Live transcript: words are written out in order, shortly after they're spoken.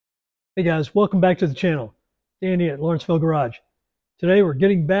Hey guys, welcome back to the channel. Danny at Lawrenceville Garage. Today we're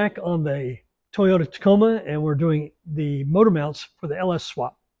getting back on the Toyota Tacoma and we're doing the motor mounts for the LS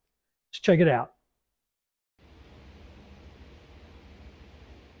swap. Let's check it out.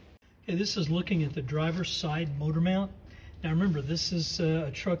 Okay, this is looking at the driver's side motor mount. Now remember, this is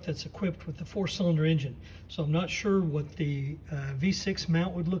a truck that's equipped with the 4-cylinder engine. So I'm not sure what the V6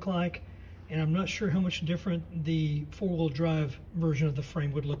 mount would look like, and I'm not sure how much different the 4-wheel drive version of the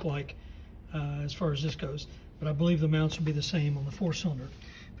frame would look like as far as this goes. But I believe the mounts will be the same on the 4-cylinder.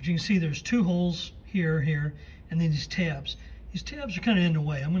 But you can see there's 2 holes here, and then these tabs. These tabs are kind of in the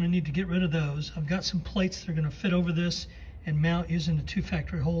way. I'm going to need to get rid of those. I've got some plates that are going to fit over this and mount using the 2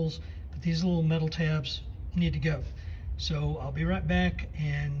 factory holes, but these little metal tabs need to go. So I'll be right back,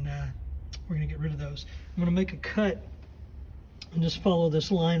 and we're going to get rid of those. I'm going to make a cut and just follow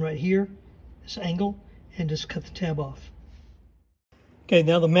this line right here, this angle, and just cut the tab off. Okay,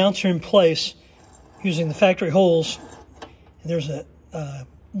 now the mounts are in place using the factory holes. There's a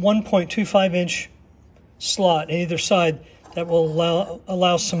 1.25 inch slot on either side that will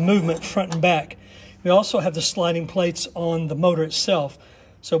allow some movement front and back. We also have the sliding plates on the motor itself.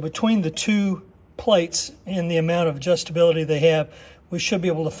 So between the 2 plates and the amount of adjustability they have, we should be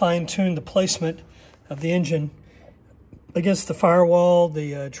able to fine-tune the placement of the engine against the firewall,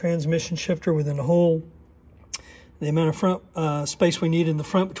 the transmission shifter within the hole, the amount of front space we need in the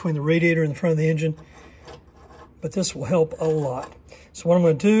front between the radiator and the front of the engine. But this will help a lot. So what I'm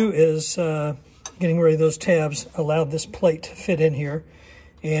going to do is, getting rid of those tabs, allow this plate to fit in here.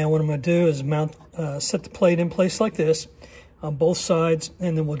 And what I'm going to do is set the plate in place like this on both sides,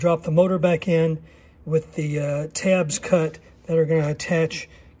 and then we'll drop the motor back in with the tabs cut that are going to attach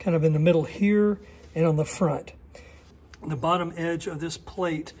kind of in the middle here and on the front. The bottom edge of this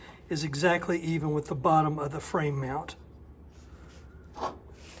plate is exactly even with the bottom of the frame mount.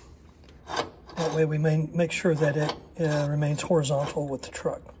 That way we make sure that it remains horizontal with the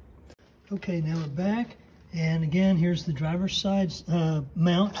truck. Okay, now we're back, and again, here's the driver's side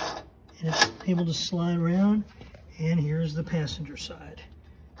mount, and it's able to slide around. And here's the passenger side.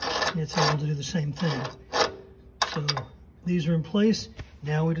 And it's able to do the same thing. So these are in place.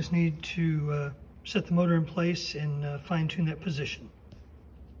 Now we just need to set the motor in place and fine-tune that position.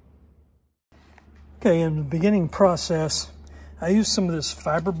 Okay, in the beginning process, I used some of this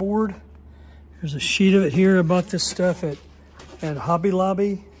fiberboard. There's a sheet of it here. I bought this stuff at Hobby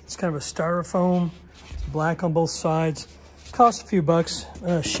Lobby. It's kind of a styrofoam. It's black on both sides. It costs a few bucks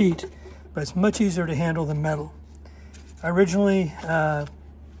a sheet, but it's much easier to handle than metal. I originally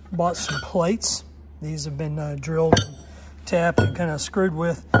bought some plates. These have been drilled, and tapped, and kind of screwed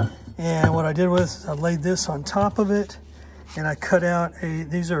with. And what I did was I laid this on top of it, and I cut out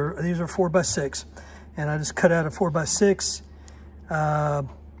these are 4x6, and I just cut out a 4x6.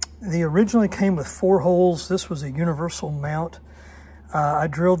 They originally came with 4 holes. This was a universal mount. I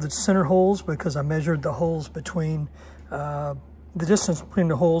drilled the center holes because I measured the holes between the distance between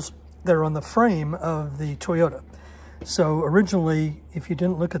the holes that are on the frame of the Toyota. So originally, if you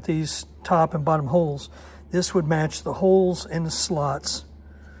didn't look at these top and bottom holes, this would match the holes and the slots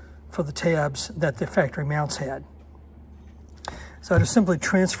for the tabs that the factory mounts had. So I just simply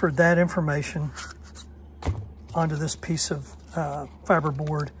transferred that information onto this piece of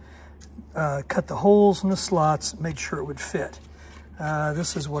fiberboard, cut the holes and the slots, made sure it would fit.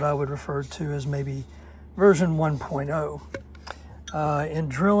 This is what I would refer to as maybe version 1.0. In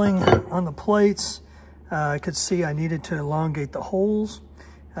drilling on the plates, I could see I needed to elongate the holes.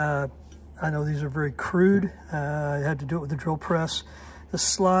 I know these are very crude. I had to do it with the drill press. The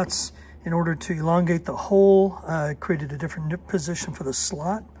slots, in order to elongate the hole, created a different position for the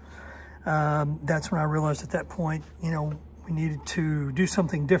slot. That's when I realized at that point, we needed to do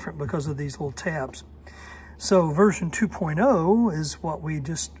something different because of these little tabs. So version 2.0 is what we're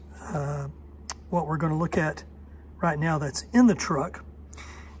going to look at right now that's in the truck.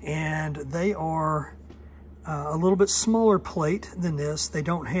 And they are a little bit smaller plate than this. They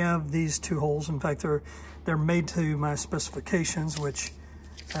don't have these 2 holes. In fact, they're made to my specifications, which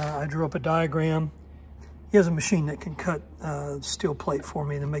I drew up a diagram. He has a machine that can cut steel plate for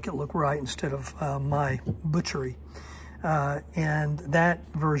me and make it look right instead of my butchery. And that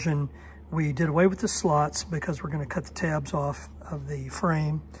version, we did away with the slots because we're going to cut the tabs off of the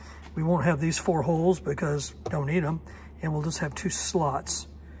frame. We won't have these 4 holes because we don't need them, and we'll just have 2 slots,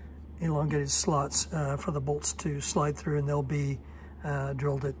 elongated slots for the bolts to slide through, and they'll be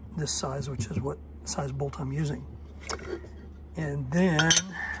drilled at this size, which is what size bolt I'm using. And then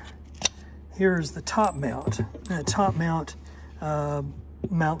here's the top mount. And the top mount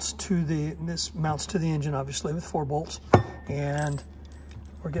mounts to the engine, obviously, with 4 bolts, and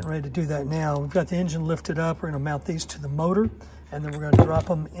we're getting ready to do that now. We've got the engine lifted up. We're going to mount these to the motor, and then we're going to drop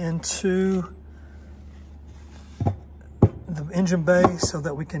them into the engine bay so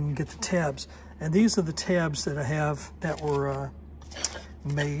that we can get the tabs. And these are the tabs that I have that were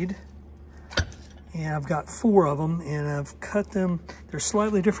made. And I've got 4 of them, and I've cut them. They're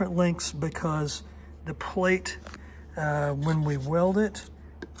slightly different lengths because the plate, when we weld it,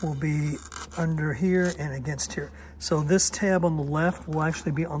 will be under here and against here. So this tab on the left will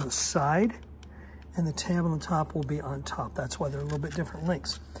actually be on the side, and the tab on the top will be on top. That's why they're a little bit different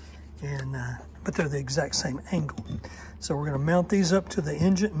lengths, and but they're the exact same angle. So we're going to mount these up to the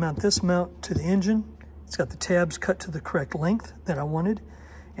engine, mount this mount to the engine. It's got the tabs cut to the correct length that I wanted,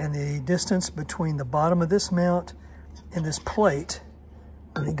 and the distance between the bottom of this mount and this plate,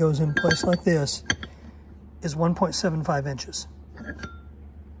 when it goes in place like this, is 1.75 inches.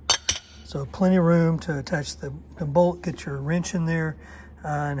 So plenty of room to attach the bolt, get your wrench in there,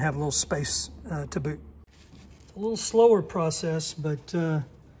 and have a little space to boot. It's a little slower process, but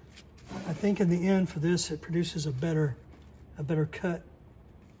I think in the end for this, it produces a better cut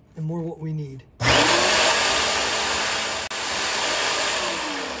and more what we need.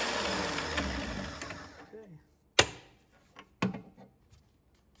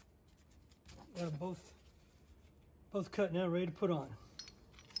 Both cut now, ready to put on.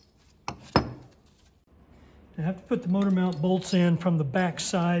 I have to put the motor mount bolts in from the back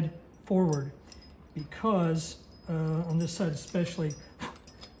side forward because on this side especially,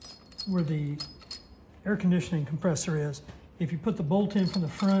 where the air conditioning compressor is, if you put the bolt in from the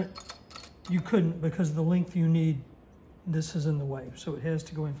front, you couldn't because of the length you need. This is in the way, so it has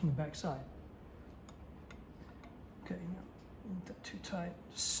to go in from the back side. Okay, not that too tight.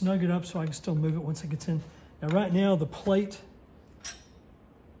 Snug it up so I can still move it once it gets in. Now right now the plate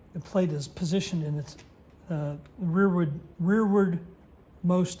is positioned in its rearward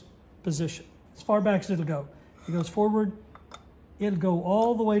most position, as far back as it'll go. It goes forward, it'll go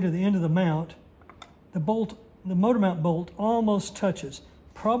all the way to the end of the mount. The motor mount bolt almost touches.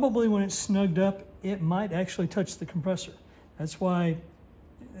 Probably when it's snugged up, it might actually touch the compressor. That's why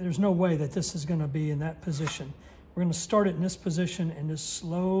there's no way that this is going to be in that position. We're going to start it in this position and just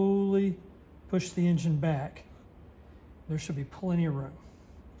slowly push the engine back. There should be plenty of room.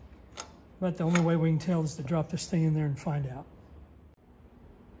 But the only way we can tell is to drop this thing in there and find out.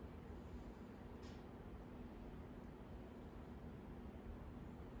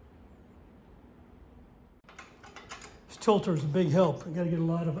 This tilter is a big help. I got to get a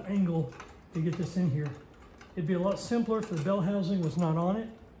lot of angle to get this in here. It'd be a lot simpler if the bell housing was not on it,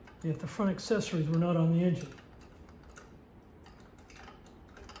 if the front accessories were not on the engine.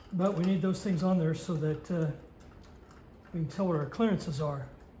 But we need those things on there so that we can tell what our clearances are.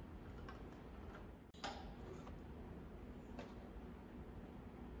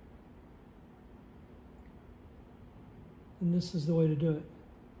 And this is the way to do it.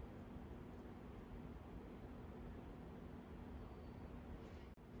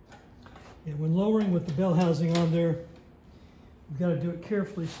 And when lowering with the bell housing on there, you've got to do it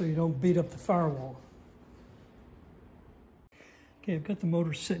carefully so you don't beat up the firewall. Okay, I've got the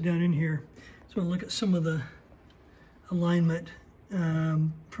motor set down in here. So I'll look at some of the alignment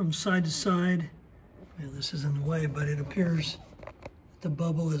from side to side. Well, this is in the way, but it appears the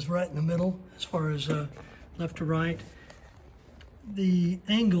bubble is right in the middle as far as left to right. The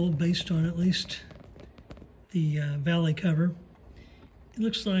angle, based on at least the valley cover, it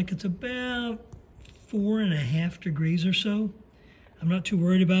looks like it's about 4.5 degrees or so. I'm not too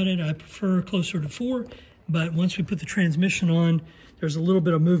worried about it. I prefer closer to 4, but once we put the transmission on, there's a little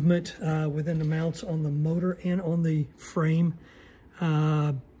bit of movement within the mounts on the motor and on the frame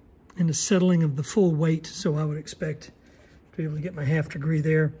and the settling of the full weight, so I would expect to be able to get my 1/2 degree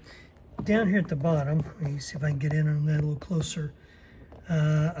there. Down here at the bottom, let me see if I can get in on that a little closer.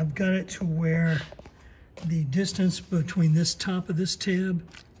 I've got it to where the distance between this top of this tab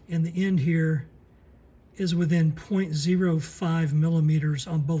and the end here is within 0.05 millimeters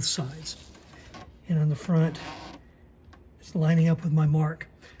on both sides. And on the front, it's lining up with my mark.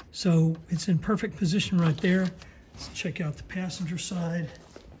 So it's in perfect position right there. Let's check out the passenger side.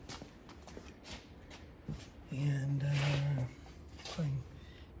 And if I can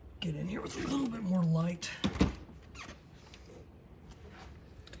get in here with a little bit more light.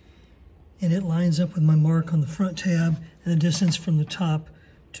 And it lines up with my mark on the front tab, and the distance from the top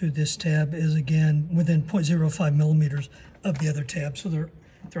to this tab is again within 0.05 millimeters of the other tab. So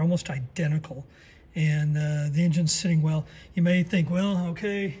they're almost identical. And the engine's sitting well. You may think, well,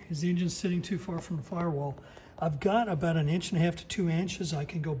 okay, is the engine sitting too far from the firewall? I've got about 1.5 inches to 2 inches I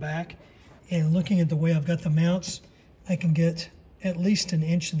can go back, and looking at the way I've got the mounts, I can get at least an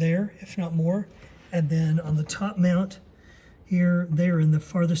inch there, if not more. And then on the top mount here, they're in the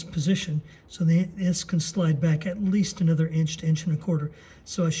farthest position, so this can slide back at least another inch to inch and a quarter.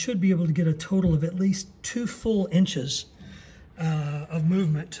 So I should be able to get a total of at least 2 full inches of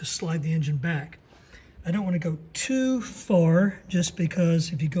movement to slide the engine back. I don't want to go too far, just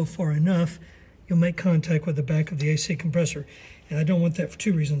because if you go far enough, you'll make contact with the back of the AC compressor. And I don't want that for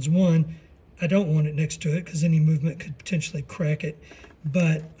 2 reasons. One, I don't want it next to it because any movement could potentially crack it.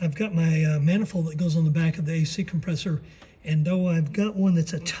 But I've got my manifold that goes on the back of the AC compressor, and though I've got one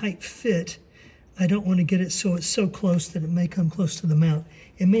that's a tight fit, I don't want to get it so it's so close that it may come close to the mount.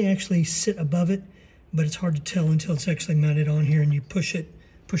 It may actually sit above it, but it's hard to tell until it's actually mounted on here and you push it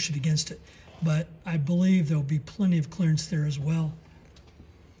against it. But I believe there'll be plenty of clearance there as well.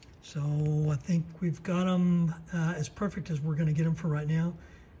 So I think we've got them as perfect as we're going to get them for right now.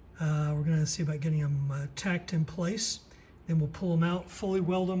 We're going to see about getting them tacked in place. Then we'll pull them out, fully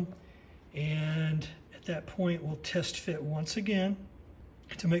weld them, and at that point we'll test fit once again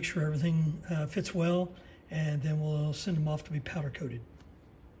to make sure everything fits well, and then we'll send them off to be powder coated.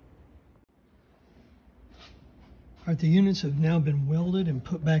 All right, the units have now been welded and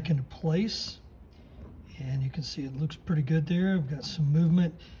put back into place, and you can see it looks pretty good there. I've got some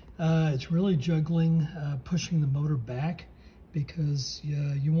movement. It's really juggling, pushing the motor back, because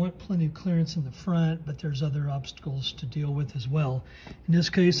you want plenty of clearance in the front, but there's other obstacles to deal with as well. In this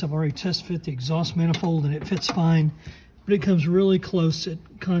case, I've already test fit the exhaust manifold and it fits fine, but it comes really close at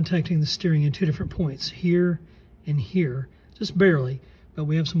contacting the steering in 2 different points, here and here, just barely. But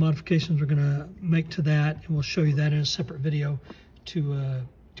we have some modifications we're going to make to that, and we'll show you that in a separate video to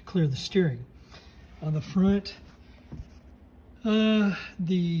clear the steering. On the front,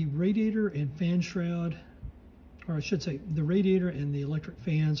 the radiator and fan shroud, or I should say the radiator and the electric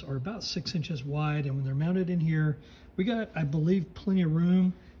fans, are about 6 inches wide, and when they're mounted in here, we got, I believe, plenty of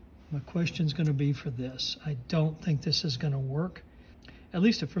room. My question's going to be for this. I don't think this is going to work. At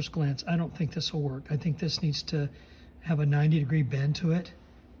least at first glance, I don't think this will work. I think this needs to have a 90-degree bend to it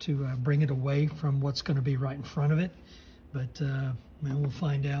to bring it away from what's going to be right in front of it. But we'll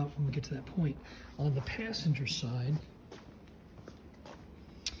find out when we get to that point. On the passenger side,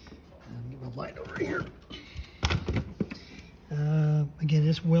 get my light over here. Again,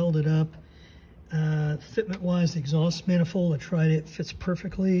 it's welded up. Fitment-wise, the exhaust manifold, I tried it, fits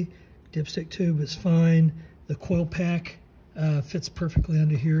perfectly. Dipstick tube is fine. The coil pack fits perfectly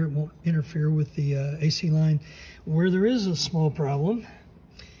under here. It won't interfere with the AC line. Where there is a small problem,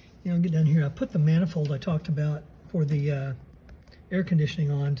 get down here. I put the manifold I talked about for the air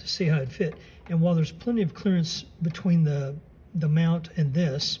conditioning on to see how it fit. And while there's plenty of clearance between the mount and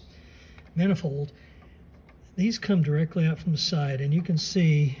this manifold, these come directly out from the side, and you can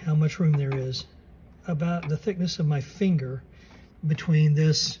see how much room there is, about the thickness of my finger between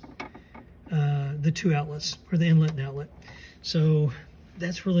this, the 2 outlets, or the inlet and outlet. So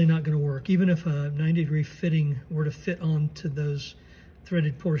that's really not going to work. Even if a 90-degree fitting were to fit onto those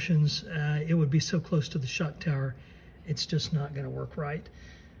threaded portions, it would be so close to the shock tower, it's just not going to work right.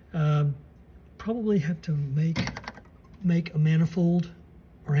 Probably have to make a manifold,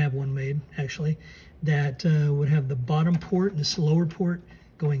 or have one made actually, that would have the bottom port and this lower port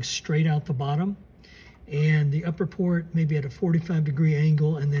going straight out the bottom, and the upper port maybe at a 45-degree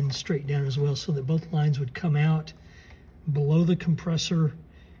angle and then straight down as well, so that both lines would come out below the compressor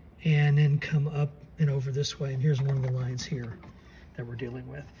and then come up and over this way. And here's one of the lines here that we're dealing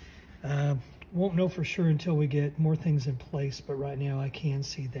with. Won't know for sure until we get more things in place, but right now I can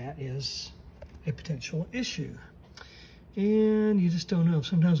see that is a potential issue. And you just don't know.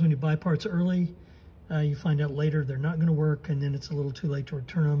 Sometimes when you buy parts early, you find out later they're not going to work, and then it's a little too late to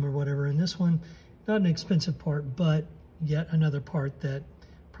return them or whatever. And this one, not an expensive part, but yet another part that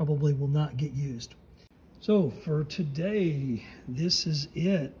probably will not get used. So for today, this is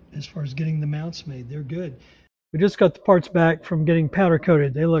it as far as getting the mounts made. They're good. We just got the parts back from getting powder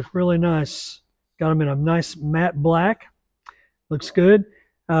coated. They look really nice. Got them in a nice matte black. Looks good.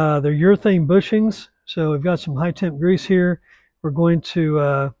 They're urethane bushings. So we've got some high temp grease here. We're going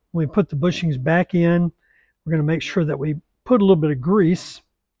to, when we put the bushings back in, we're going to make sure that we put a little bit of grease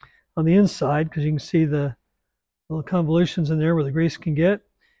on the inside, because you can see the little convolutions in there where the grease can get.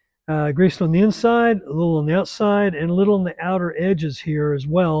 Grease on the inside, a little on the outside, and a little on the outer edges here as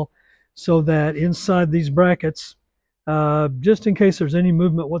well, so that inside these brackets, just in case there's any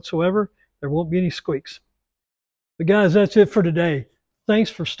movement whatsoever, there won't be any squeaks. But guys, that's it for today. Thanks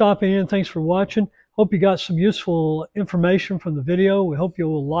for stopping in. Thanks for watching. Hope you got some useful information from the video. We hope you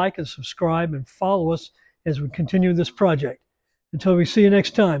will like and subscribe and follow us as we continue this project. Until we see you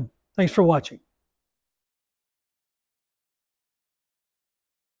next time, thanks for watching.